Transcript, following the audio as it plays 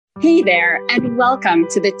Hey there, and welcome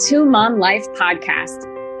to the Two Mom Life podcast,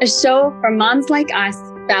 a show for moms like us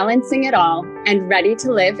balancing it all and ready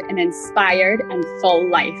to live an inspired and full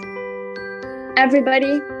life.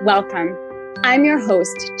 Everybody, welcome. I'm your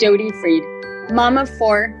host, Jody Freed, mom of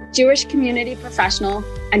 4, Jewish community professional,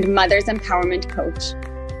 and mother's empowerment coach.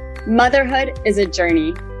 Motherhood is a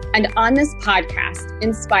journey, and on this podcast,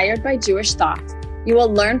 inspired by Jewish thought, you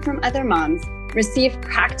will learn from other moms, receive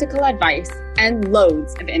practical advice, and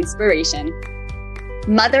loads of inspiration.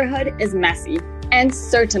 Motherhood is messy and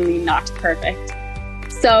certainly not perfect.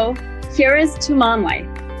 So here is to Mom Life,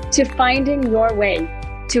 to finding your way,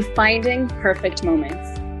 to finding perfect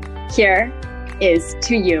moments. Here is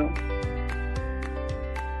to you.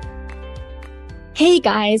 Hey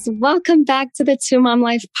guys, welcome back to the Two Mom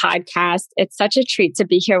Life podcast. It's such a treat to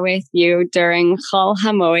be here with you during Chol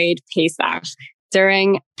HaMoed Pesach.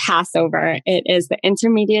 During Passover. It is the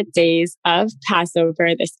intermediate days of Passover,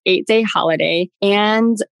 this 8-day holiday.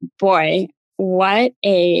 And boy, what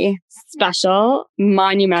a special,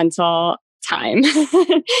 monumental time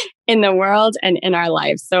in the world and in our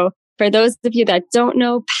lives. So for those of you that don't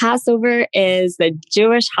know, Passover is the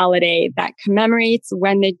Jewish holiday that commemorates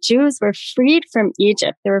when the Jews were freed from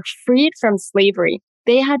Egypt. They were freed from slavery.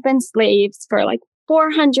 They had been slaves for like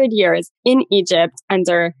 400 years in Egypt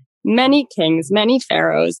under many kings, many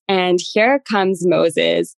pharaohs. And here comes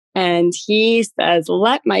Moses and he says,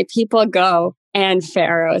 "Let my people go." And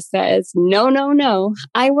Pharaoh says, "No, no, no,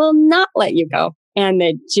 I will not let you go." And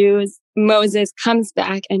Moses comes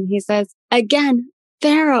back and he says, again,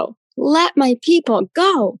 "Pharaoh, let my people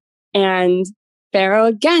go." And Pharaoh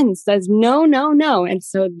again says, "No, no, no." And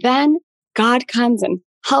so then God comes and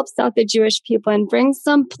helps out the Jewish people and brings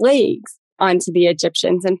some plagues onto the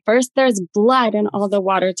Egyptians. And first there's blood and all the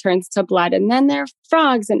water turns to blood. And then there are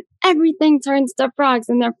frogs and everything turns to frogs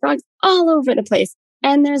and there are frogs all over the place.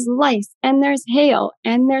 And there's lice and there's hail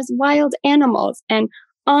and there's wild animals and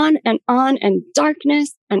on and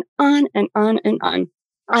darkness and on and on and on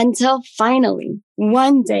until finally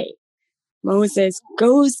one day Moses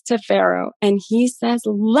goes to Pharaoh and he says,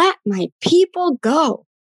 "Let my people go."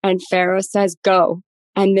 And Pharaoh says, "Go."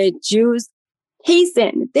 And the Jews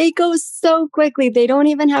hasten. They go so quickly. They don't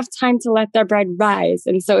even have time to let their bread rise.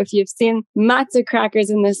 And so if you've seen matzah crackers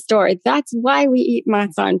in the store, that's why we eat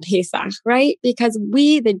matzah on Pesach, right? Because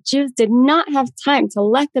we, the Jews, did not have time to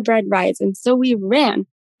let the bread rise. And so we ran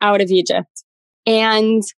out of Egypt.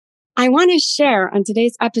 And I want to share on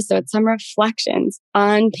today's episode some reflections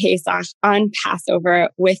on Pesach, on Passover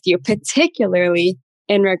with you, particularly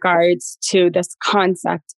in regards to this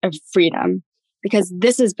concept of freedom, because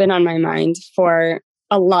this has been on my mind for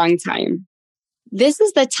a long time. This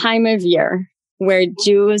is the time of year where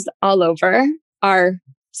Jews all over are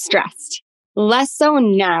stressed. Less so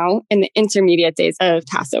now in the intermediate days of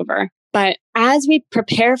Passover. But as we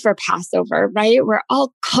prepare for Passover, right, we're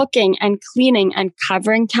all cooking and cleaning and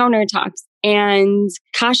covering countertops and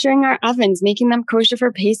koshering our ovens, making them kosher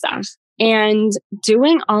for Pesach. And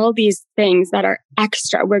doing all these things that are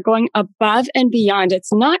extra. We're going above and beyond.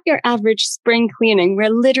 It's not your average spring cleaning.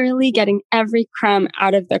 We're literally getting every crumb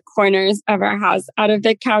out of the corners of our house, out of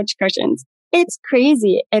the couch cushions. It's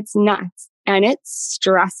crazy. It's nuts. And it's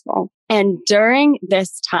stressful. And during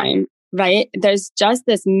this time, right, there's just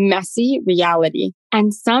this messy reality.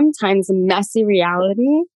 And sometimes messy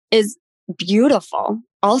reality is beautiful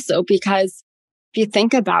also because if you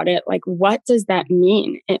think about it, like, what does that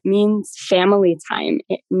mean? It means family time.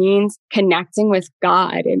 It means connecting with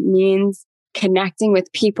God. It means connecting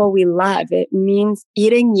with people we love. It means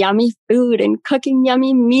eating yummy food and cooking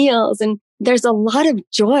yummy meals. And there's a lot of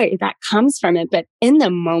joy that comes from it. But in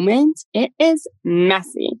the moment, it is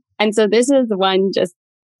messy. And so this is one just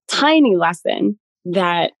tiny lesson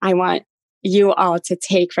that I want you all to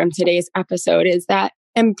take from today's episode is that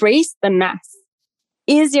embrace the mess.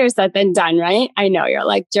 Easier said than done, right? I know you're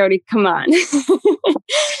like, "Jody, come on."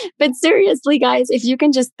 But seriously, guys, if you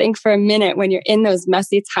can just think for a minute when you're in those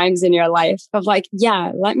messy times in your life of like,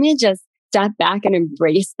 yeah, let me just step back and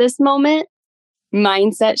embrace this moment.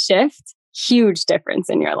 Mindset shift, huge difference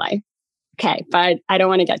in your life. Okay, but I don't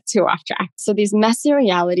want to get too off track. So these messy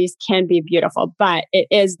realities can be beautiful, but it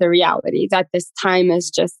is the reality that this time is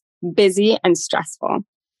just busy and stressful.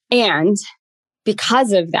 And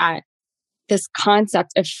because of that, this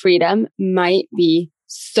concept of freedom might be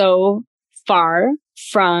so far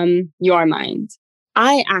from your mind.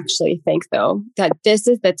 I actually think, though, that this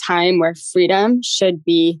is the time where freedom should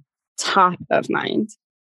be top of mind.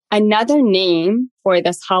 Another name for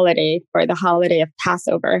this holiday, for the holiday of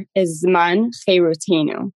Passover, is Zman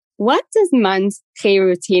Cherutenu. What does Zman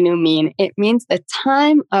Cherutenu mean? It means the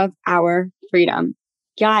time of our freedom.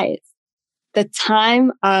 Guys, the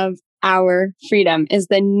time of our freedom is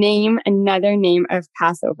another name of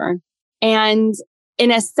Passover. And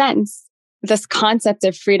in a sense, this concept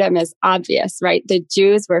of freedom is obvious, right? The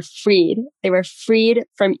Jews were freed. They were freed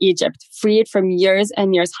from Egypt, freed from years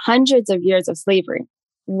and years, hundreds of years of slavery.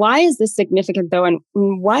 Why is this significant though? And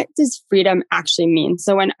what does freedom actually mean?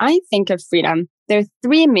 So when I think of freedom, there are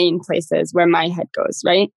three main places where my head goes,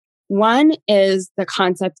 right? One is the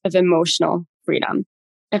concept of emotional freedom.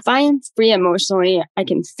 If I am free emotionally, I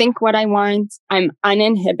can think what I want. I'm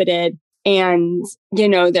uninhibited. And,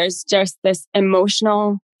 there's just this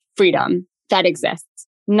emotional freedom that exists.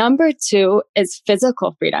 Number two is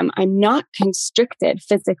physical freedom. I'm not constricted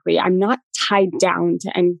physically. I'm not tied down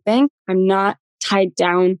to anything. I'm not tied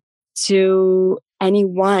down to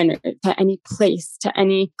anyone, or to any place, to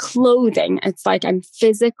any clothing. It's like I'm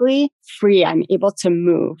physically free. I'm able to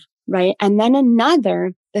move, right? And then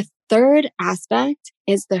the third aspect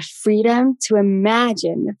is the freedom to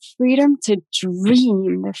imagine, the freedom to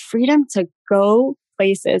dream, the freedom to go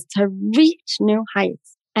places, to reach new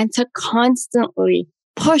heights, and to constantly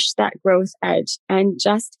push that growth edge and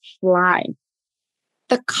just fly.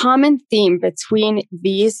 The common theme between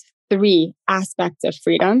these three aspects of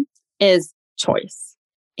freedom is choice.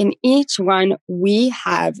 In each one, we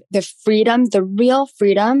have the freedom. The real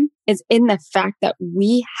freedom is in the fact that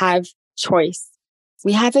we have choice.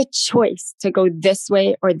 We have a choice to go this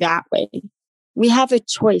way or that way. We have a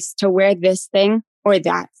choice to wear this thing or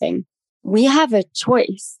that thing. We have a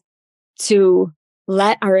choice to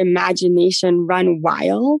let our imagination run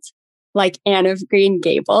wild, like Anne of Green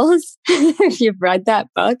Gables. If you've read that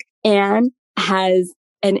book, Anne has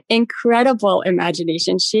an incredible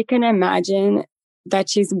imagination. She can imagine that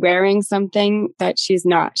she's wearing something that she's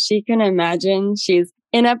not. She can imagine she's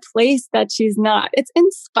in a place that she's not. It's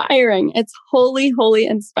inspiring. It's wholly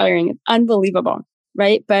inspiring. It's unbelievable,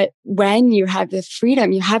 right? But when you have the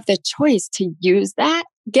freedom, you have the choice to use that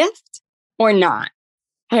gift or not.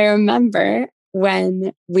 I remember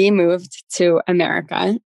when we moved to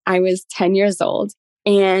America, I was 10 years old.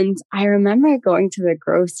 And I remember going to the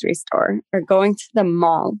grocery store or going to the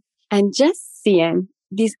mall and just seeing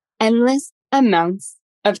these endless amounts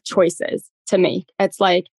of choices to make. It's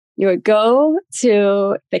like you would go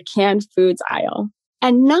to the canned foods aisle,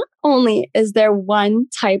 and not only is there one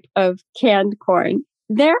type of canned corn,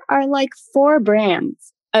 there are like 4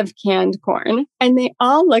 brands of canned corn, and they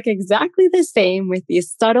all look exactly the same with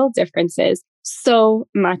these subtle differences. So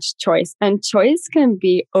much choice, and choice can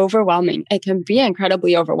be overwhelming. It can be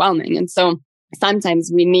incredibly overwhelming. And so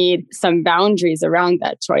sometimes we need some boundaries around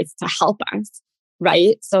that choice to help us,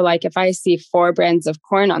 right? So like if I see 4 brands of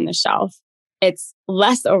corn on the shelf, it's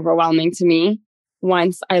less overwhelming to me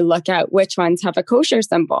once I look at which ones have a kosher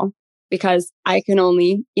symbol, because I can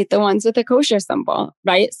only eat the ones with a kosher symbol,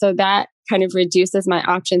 right? So that kind of reduces my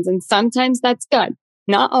options. And sometimes that's good.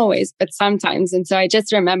 Not always, but sometimes. And so I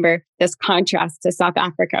just remember this contrast to South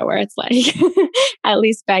Africa where it's like, at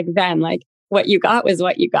least back then, like what you got was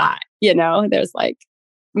what you got. There's like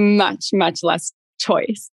much less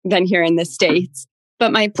choice than here in the States.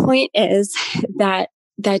 But my point is that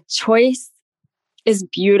choice is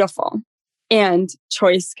beautiful, and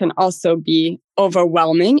choice can also be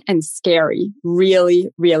overwhelming and scary, really,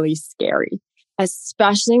 really scary,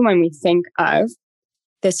 especially when we think of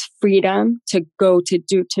this freedom to go, to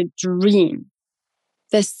do, to dream.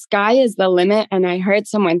 The sky is the limit. And I heard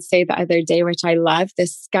someone say the other day, which I love, the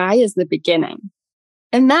sky is the beginning.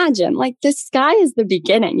 Imagine, like, the sky is the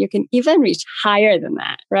beginning. You can even reach higher than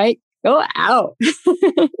that, right? Go out.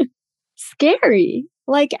 Scary.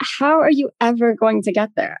 Like, how are you ever going to get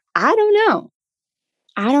there? I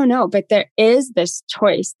don't know. But there is this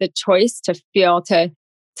choice, the choice to feel, to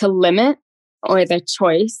limit, or the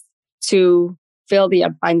choice to feel the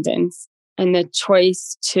abundance, and the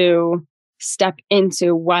choice to step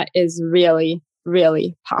into what is really,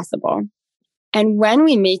 really possible. And when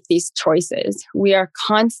we make these choices, we are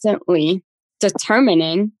constantly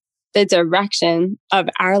determining the direction of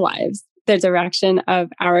our lives, the direction of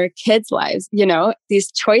our kids' lives.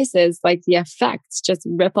 These choices, like the effects, just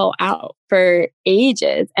ripple out for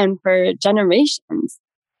ages and for generations.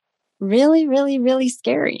 Really, really, really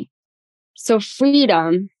scary. So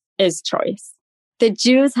freedom is choice. The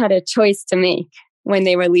Jews had a choice to make when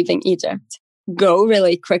they were leaving Egypt: go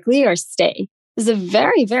really quickly or stay. It was a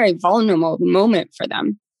very, very vulnerable moment for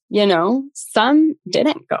them. Some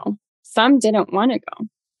didn't go. Some didn't want to go,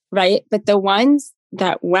 right? But the ones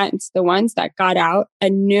that went, the ones that got out,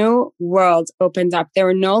 a new world opened up. They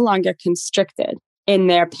were no longer constricted in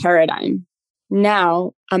their paradigm.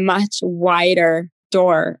 Now, a much wider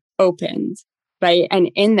door opened. right? And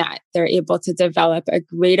in that, they're able to develop a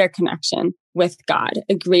greater connection with God,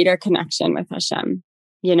 a greater connection with Hashem,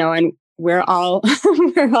 and we're all,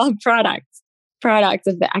 we're all products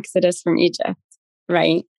of the Exodus from Egypt,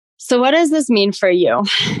 right? So what does this mean for you?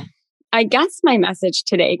 I guess my message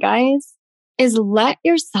today, guys, is let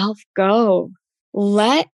yourself go.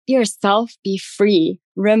 Let yourself be free.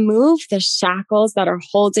 Remove the shackles that are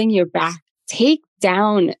holding you back. Take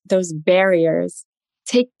down those barriers.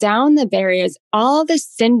 Take down the barriers, all the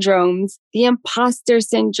syndromes, the imposter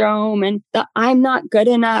syndrome and the I'm not good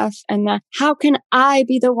enough and the how can I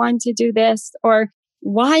be the one to do this? Or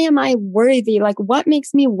why am I worthy? Like what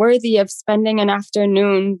makes me worthy of spending an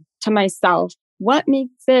afternoon to myself? What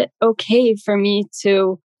makes it okay for me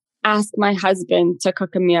to ask my husband to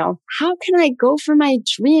cook a meal? How can I go for my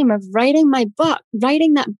dream of writing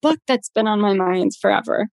that book that's been on my mind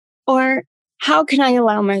forever? Or how can I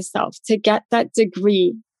allow myself to get that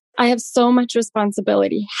degree? I have so much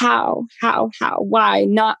responsibility. How? Why?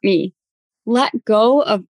 Not me. Let go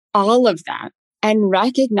of all of that and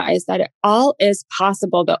recognize that it all is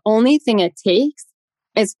possible. The only thing it takes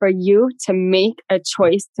is for you to make a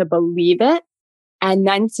choice to believe it and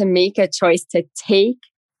then to make a choice to take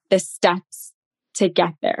the steps to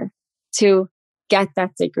get there, to get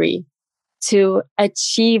that degree, to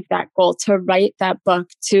achieve that goal, to write that book,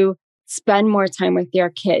 to spend more time with your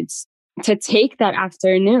kids, to take that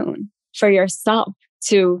afternoon for yourself,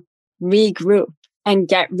 to regroup and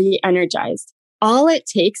get re-energized. All it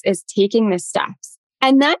takes is taking the steps.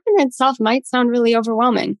 And that in itself might sound really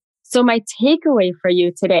overwhelming. So my takeaway for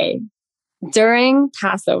you today, during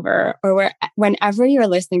Passover or whenever you're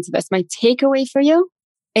listening to this, my takeaway for you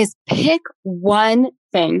is pick one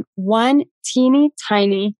thing, one teeny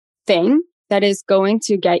tiny thing that is going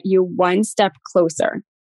to get you one step closer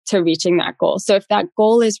to reaching that goal. So if that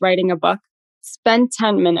goal is writing a book, spend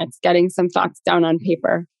 10 minutes getting some thoughts down on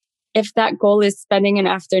paper. If that goal is spending an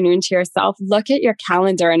afternoon to yourself, look at your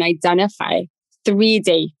calendar and identify 3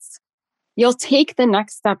 dates. You'll take the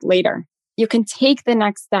next step later. You can take the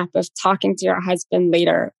next step of talking to your husband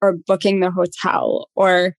later or booking the hotel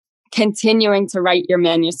or continuing to write your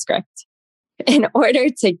manuscript. In order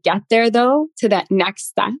to get there, though, to that next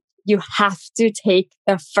step, you have to take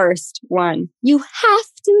the first one. You have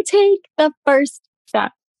to take the first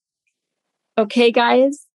step. Okay,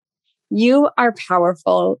 guys? You are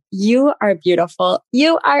powerful. You are beautiful.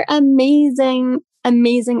 You are amazing,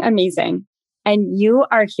 amazing, amazing. And you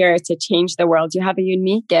are here to change the world. You have a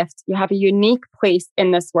unique gift. You have a unique place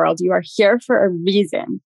in this world. You are here for a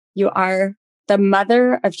reason. You are the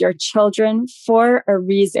mother of your children for a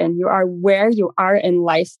reason. You are where you are in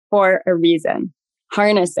life for a reason.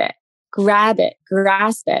 Harness it, grab it,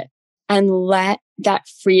 grasp it, and let that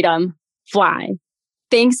freedom fly.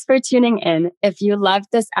 Thanks for tuning in. If you loved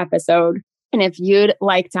this episode and if you'd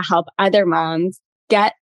like to help other moms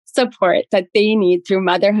get support that they need through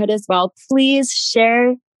motherhood as well, please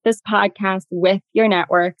share this podcast with your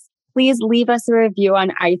networks. Please leave us a review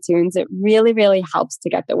on iTunes. It really, really helps to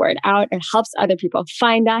get the word out. It helps other people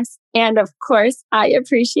find us. And of course, I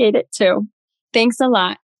appreciate it too. Thanks a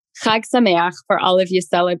lot. Chag Sameach for all of you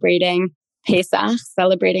celebrating Pesach,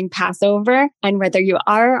 celebrating Passover. And whether you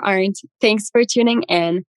are or aren't, thanks for tuning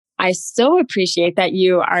in. I so appreciate that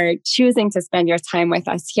you are choosing to spend your time with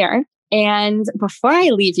us here. And before I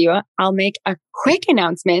leave you, I'll make a quick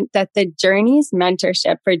announcement that the Journeys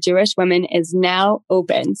Mentorship for Jewish Women is now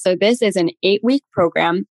open. So this is an 8-week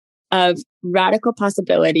program of radical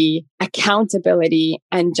possibility, accountability,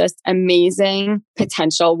 and just amazing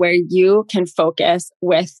potential where you can focus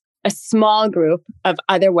with a small group of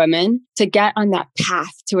other women to get on that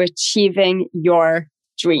path to achieving your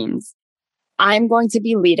dreams. I'm going to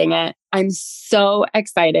be leading it. I'm so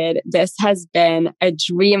excited. This has been a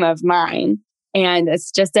dream of mine, and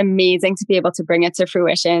it's just amazing to be able to bring it to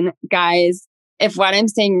fruition. Guys, if what I'm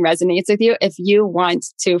saying resonates with you, if you want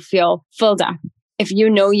to feel filled up, if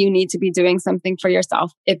you know you need to be doing something for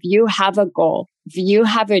yourself, if you have a goal, if you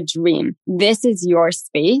have a dream, this is your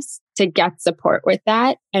space to get support with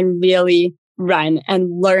that and really run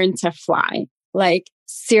and learn to fly. Like,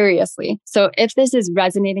 seriously. So if this is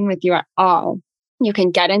resonating with you at all, you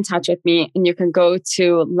can get in touch with me and you can go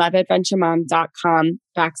to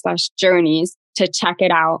loveadventuremom.com/journeys to check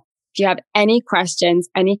it out. If you have any questions,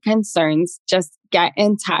 any concerns, just get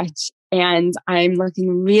in touch. And I'm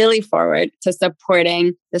looking really forward to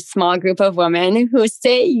supporting the small group of women who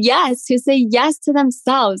say yes to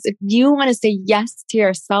themselves. If you want to say yes to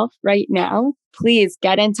yourself right now, please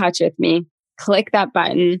get in touch with me. Click that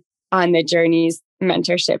button on the Journeys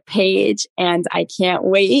Mentorship page. And I can't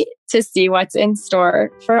wait to see what's in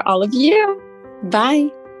store for all of you.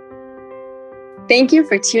 Bye. Thank you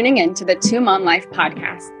for tuning in to the Two Mom Life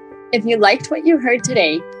podcast. If you liked what you heard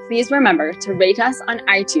today, please remember to rate us on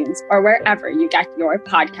iTunes or wherever you get your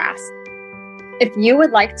podcasts. If you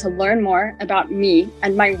would like to learn more about me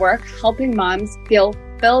and my work helping moms feel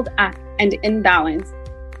filled up and in balance,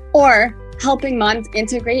 or helping moms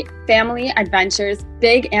integrate family adventures,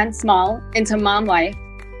 big and small, into mom life,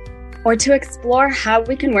 or to explore how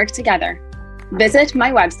we can work together, visit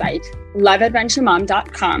my website,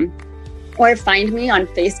 loveadventuremom.com, or find me on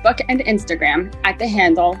Facebook and Instagram at the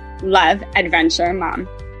handle Love Adventure Mom.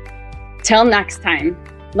 Till next time,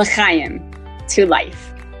 l'chaim, to life.